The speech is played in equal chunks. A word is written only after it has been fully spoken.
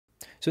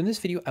So in this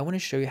video, I want to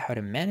show you how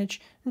to manage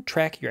and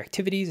track your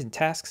activities and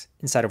tasks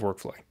inside of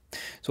Workflowy.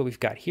 So what we've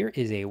got here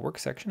is a work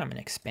section. I'm going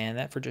to expand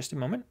that for just a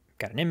moment. We've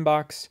got an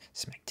inbox,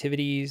 some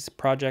activities,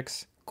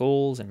 projects,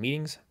 goals, and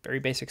meetings,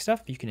 very basic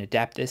stuff. You can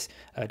adapt this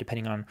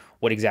depending on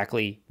what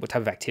type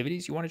of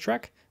activities you want to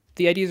track.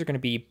 The ideas are going to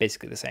be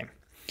basically the same.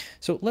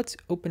 So let's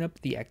open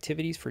up the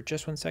activities for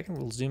just 1 second.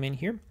 We'll zoom in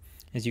here.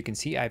 As you can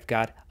see, I've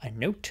got a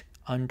note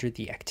under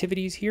the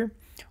activities here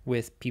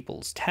with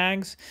people's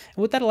tags.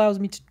 And what that allows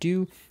me to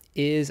do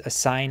is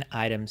assign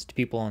items to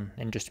people. And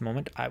in just a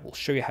moment, I will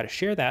show you how to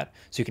share that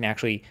so you can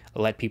actually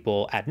let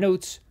people add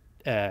notes,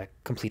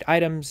 complete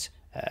items,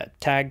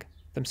 tag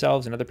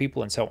themselves and other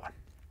people, and so on.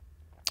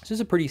 So this is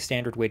a pretty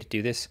standard way to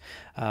do this.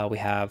 We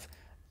have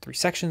 3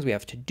 sections. We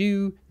have to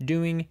do,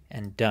 doing,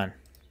 and done.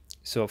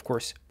 So of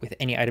course, with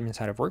any item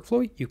inside of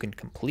Workflowy, you can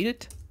complete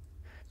it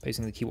by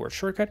using the keyboard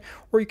shortcut,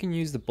 or you can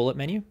use the bullet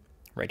menu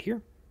right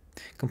here.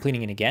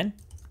 Completing it again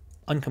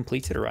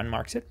uncompletes it or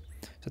unmarks it.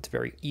 So it's a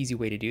very easy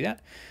way to do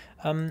that.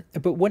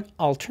 But one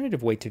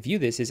alternative way to view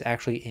this is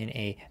actually in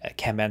a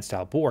Kanban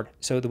style board.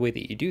 So the way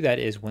that you do that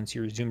is once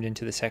you're zoomed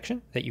into the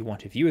section that you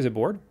want to view as a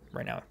board,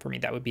 right now for me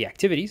that would be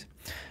activities,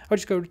 I'll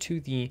just go to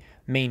the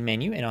main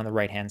menu, and on the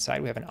right hand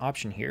side we have an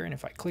option here, and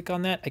if I click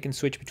on that I can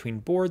switch between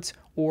boards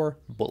or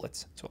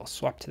bullets. So I'll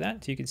swap to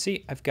that. So you can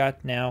see I've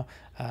got now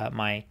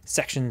my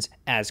sections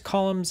as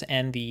columns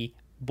and the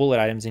bullet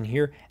items in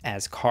here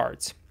as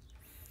cards.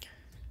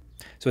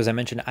 So as I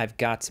mentioned, I've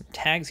got some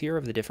tags here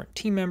of the different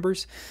team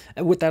members.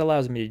 And what that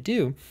allows me to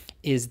do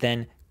is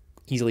then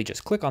easily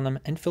just click on them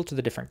and filter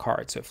the different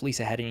cards. So if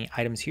Lisa had any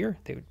items here,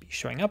 they would be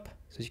showing up.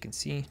 So as you can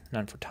see,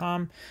 none for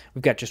Tom.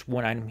 We've got just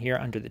one item here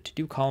under the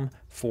to-do column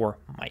for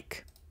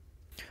Mike.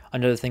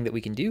 Another thing that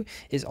we can do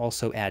is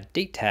also add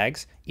date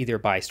tags, either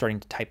by starting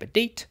to type a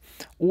date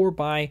or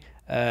by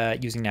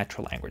using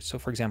natural language. So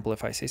for example,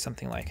 if I say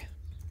something like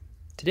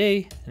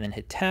today and then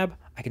hit tab,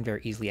 I can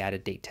very easily add a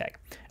date tag.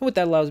 And what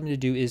that allows me to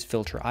do is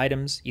filter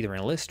items either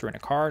in a list or in a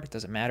card. It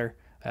doesn't matter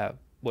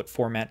what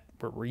format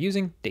we're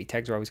using. Date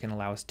tags are always going to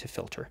allow us to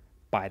filter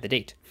by the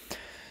date.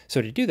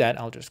 So to do that,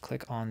 I'll just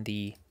click on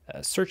the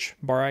search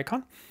bar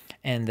icon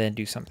and then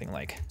do something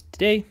like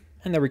today.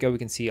 And there we go. We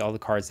can see all the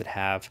cards that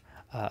have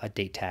a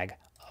date tag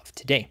of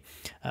today.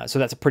 So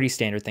that's a pretty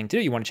standard thing to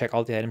do. You want to check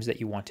all the items that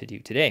you want to do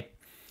today.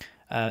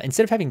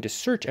 Instead of having to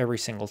search every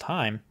single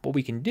time, what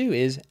we can do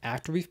is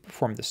after we've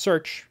performed the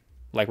search,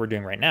 like we're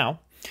doing right now,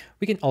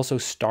 we can also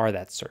star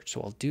that search. So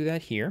I'll do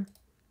that here.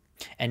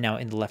 And now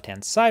in the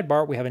left-hand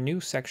sidebar, we have a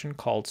new section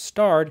called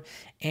starred,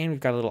 and we've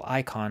got a little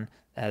icon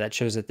that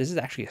shows that this is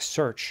actually a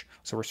search.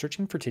 So we're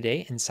searching for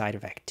today inside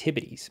of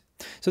activities.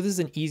 So this is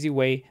an easy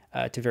way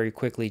to very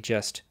quickly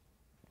just,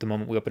 the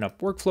moment we open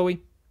up Workflowy,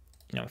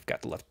 we've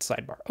got the left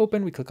sidebar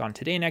open, we click on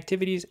today in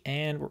activities,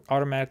 and we're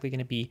automatically going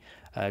to be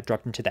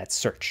dropped into that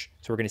search.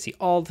 So we're going to see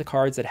all the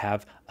cards that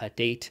have a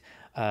date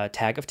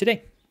tag of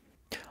today.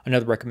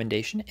 Another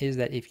recommendation is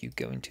that if you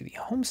go into the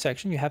home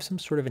section, you have some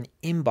sort of an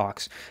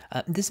inbox.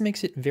 This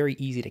makes it very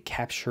easy to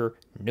capture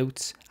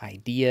notes,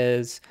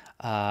 ideas,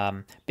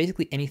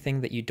 basically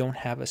anything that you don't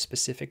have a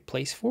specific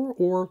place for,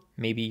 or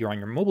maybe you're on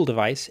your mobile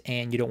device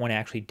and you don't want to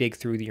actually dig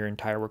through your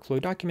entire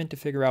workflow document to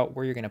figure out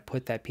where you're going to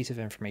put that piece of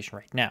information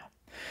right now.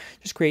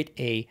 Just create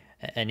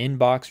an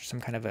inbox or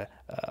some kind of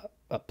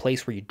a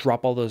place where you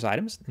drop all those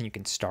items, and you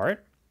can star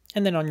it.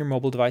 And then on your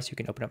mobile device, you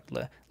can open up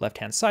the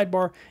left-hand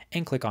sidebar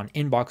and click on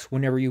inbox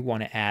whenever you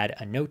want to add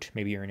a note.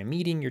 Maybe you're in a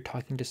meeting, you're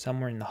talking to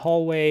someone in the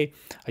hallway,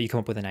 you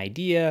come up with an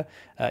idea.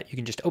 You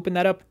can just open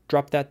that up,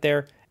 drop that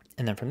there,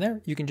 and then from there,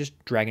 you can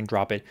just drag and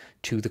drop it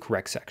to the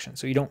correct section.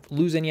 So you don't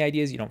lose any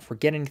ideas, you don't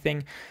forget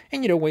anything,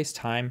 and you don't waste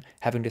time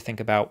having to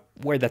think about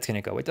where that's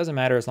going to go. It doesn't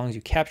matter. As long as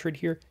you capture it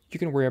here, you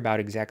can worry about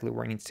exactly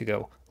where it needs to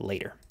go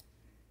later.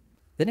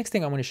 The next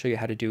thing I want to show you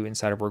how to do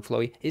inside of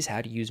Workflowy is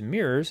how to use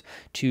mirrors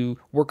to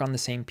work on the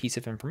same piece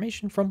of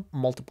information from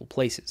multiple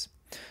places.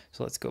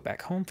 So let's go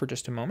back home for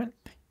just a moment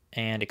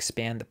and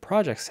expand the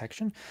project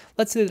section.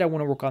 Let's say that I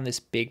want to work on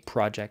this big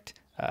project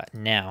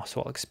now.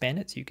 So I'll expand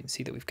it so you can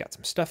see that we've got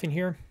some stuff in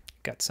here.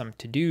 We've got some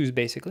to-dos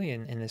basically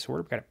in this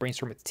order. We've got to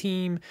brainstorm with the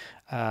team.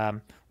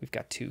 We've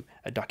got to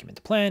document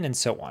the plan and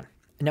so on.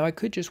 And now I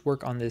could just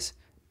work on this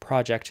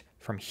project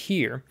from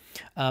here,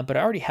 but I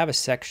already have a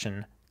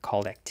section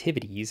called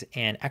activities,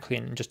 and actually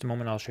in just a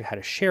moment I'll show you how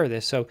to share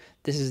this. So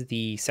this is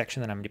the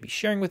section that I'm going to be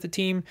sharing with the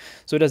team,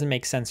 so it doesn't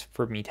make sense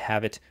for me to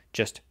have it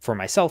just for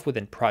myself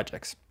within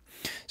projects.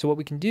 So what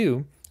we can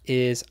do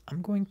is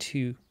I'm going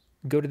to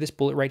go to this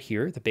bullet right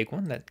here, the big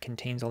one that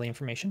contains all the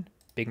information,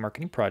 big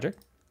marketing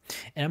project,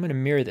 and I'm going to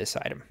mirror this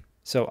item.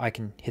 So I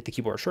can hit the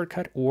keyboard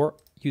shortcut or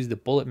use the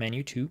bullet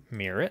menu to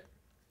mirror it.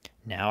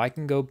 Now I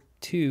can go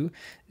to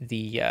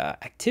the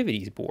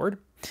activities board,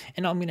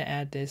 and I'm going to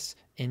add this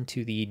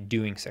into the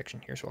doing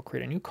section here. So I'll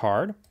create a new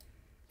card,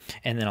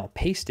 and then I'll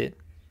paste it,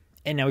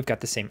 and now we've got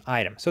the same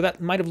item. So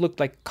that might have looked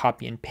like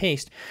copy and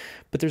paste,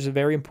 but there's a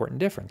very important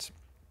difference.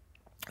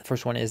 The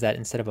first one is that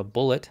instead of a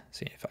bullet,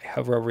 so if I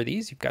hover over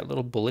these, you've got a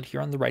little bullet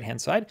here on the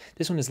right-hand side.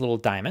 This one is a little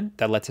diamond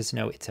that lets us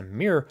know it's a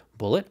mirror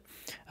bullet.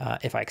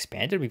 If I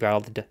expand it, we've got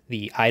all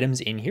the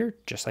items in here,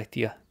 just like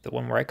the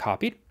one where I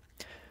copied.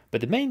 But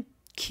the main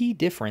key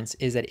difference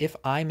is that if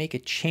I make a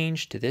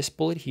change to this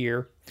bullet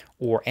here,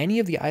 or any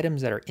of the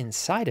items that are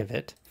inside of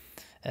it,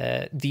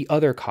 the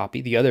other copy,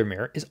 the other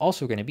mirror, is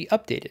also going to be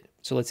updated.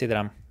 So let's say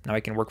that now I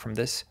can work from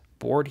this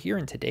board here,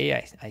 and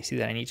today I see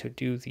that I need to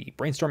do the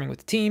brainstorming with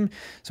the team,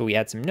 so we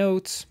add some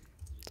notes.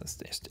 Let's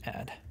just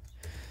add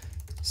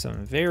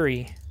some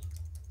very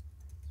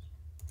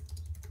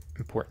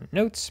important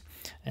notes,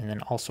 and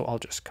then also I'll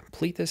just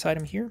complete this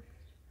item here.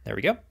 There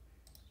we go.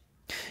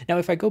 Now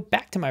if I go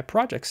back to my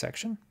project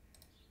section,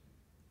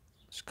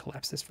 let's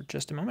collapse this for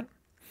just a moment,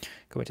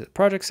 go into the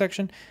project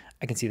section,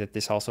 I can see that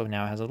this also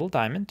now has a little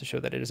diamond to show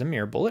that it is a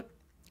mirror bullet.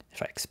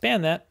 If I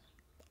expand that,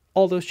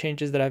 all those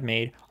changes that I've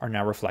made are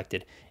now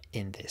reflected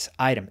in this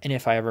item. And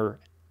if I ever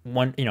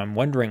I'm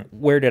wondering,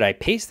 where did I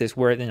paste this?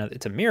 Where,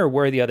 it's a mirror,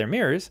 where are the other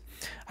mirrors?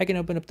 I can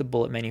open up the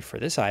bullet menu for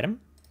this item,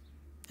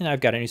 and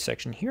I've got a new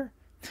section here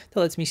that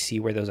lets me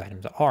see where those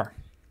items are.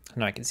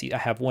 Now I can see I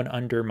have one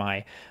under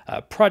my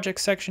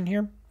project section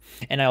here,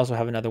 and I also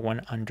have another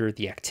one under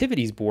the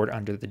activities board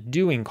under the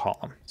doing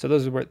column. So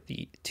those are where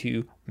the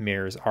two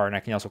mirrors are, and I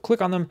can also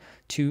click on them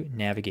to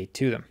navigate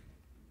to them.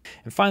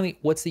 And finally,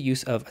 what's the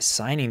use of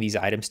assigning these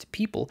items to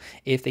people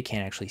if they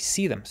can't actually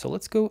see them? So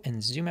let's go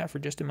and zoom out for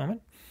just a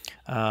moment.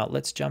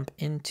 Let's jump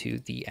into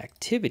the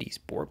activities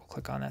board. We'll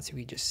click on that so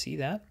we just see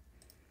that.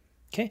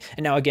 Okay,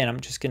 and now again,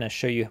 I'm just going to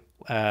show you,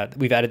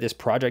 we've added this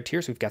project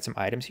here, so we've got some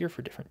items here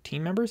for different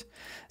team members.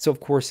 So of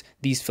course,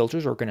 these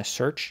filters are going to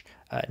search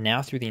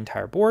now through the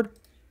entire board.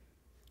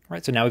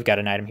 Right, so now we've got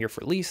an item here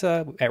for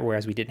Lisa,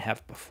 whereas we didn't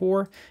have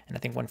before, and I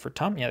think one for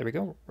Tom. Yeah, there we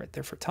go, right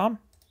there for Tom.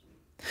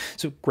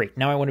 So great,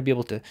 now I want to be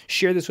able to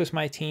share this with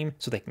my team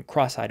so they can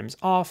cross items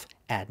off,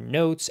 add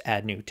notes,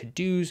 add new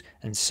to-dos,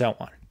 and so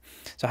on.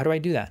 So how do I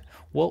do that?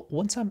 Well,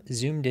 once I'm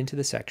zoomed into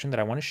the section that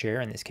I want to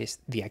share, in this case,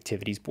 the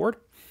activities board,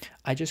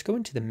 I just go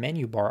into the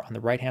menu bar on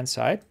the right-hand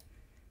side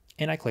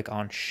and I click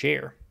on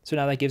share. So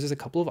now that gives us a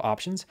couple of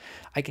options.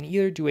 I can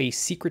either do a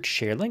secret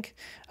share link.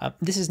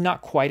 This is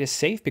not quite as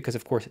safe because,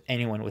 of course,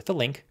 anyone with the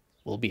link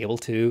will be able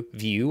to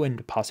view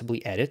and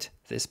possibly edit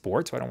this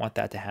board, so I don't want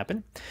that to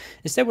happen.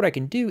 Instead, what I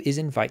can do is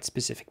invite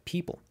specific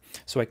people.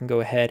 So I can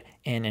go ahead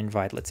and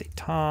invite, let's say,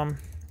 Tom. I'm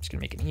just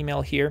gonna make an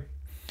email here.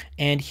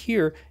 And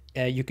here,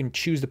 you can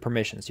choose the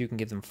permissions. You can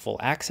give them full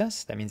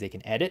access. That means they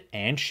can edit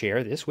and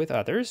share this with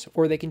others,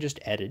 or they can just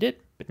edit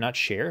it, but not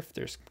share if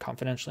there's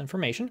confidential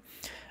information.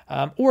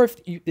 Or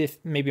if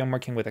maybe I'm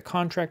working with a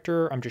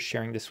contractor, I'm just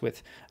sharing this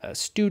with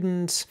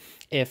students.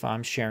 If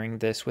I'm sharing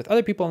this with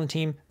other people on the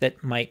team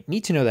that might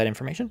need to know that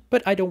information,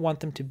 but I don't want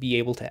them to be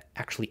able to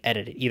actually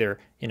edit it either,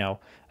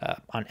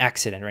 on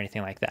accident or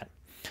anything like that.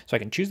 So I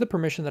can choose the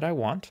permission that I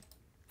want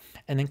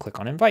and then click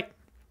on invite.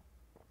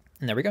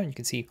 And there we go. You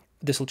can see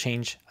this will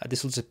change.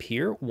 This will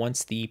disappear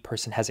once the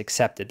person has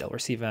accepted. They'll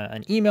receive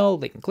an email.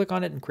 They can click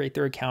on it and create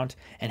their account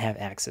and have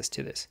access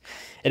to this.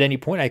 At any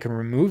point, I can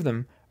remove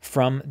them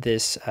from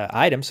this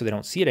item so they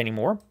don't see it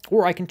anymore,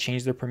 or I can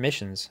change their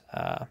permissions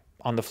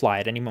on the fly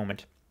at any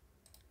moment.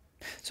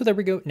 So there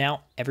we go.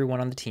 Now everyone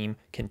on the team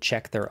can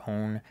check their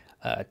own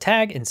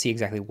tag and see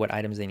exactly what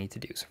items they need to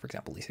do. So for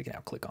example, Lisa can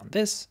now click on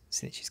this,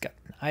 see that she's got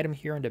an item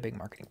here under big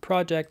marketing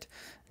project.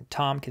 And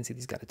Tom can see that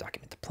he's got a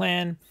document to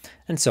plan,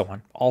 and so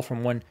on, all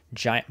from one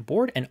giant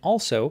board. And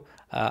also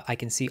I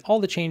can see all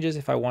the changes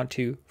if I want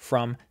to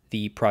from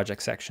the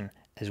project section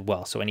as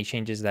well. So any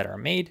changes that are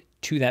made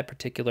to that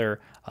particular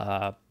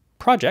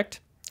project,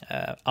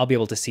 I'll be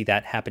able to see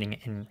that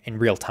happening in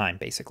real time,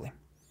 basically.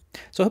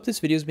 So I hope this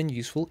video has been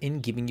useful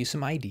in giving you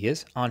some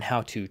ideas on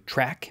how to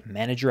track,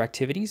 manage your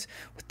activities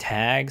with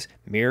tags,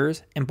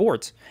 mirrors, and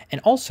boards,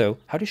 and also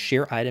how to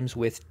share items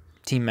with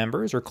team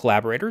members or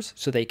collaborators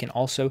so they can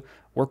also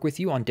work with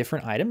you on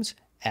different items,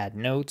 add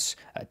notes,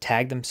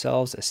 tag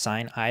themselves,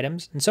 assign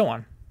items, and so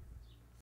on.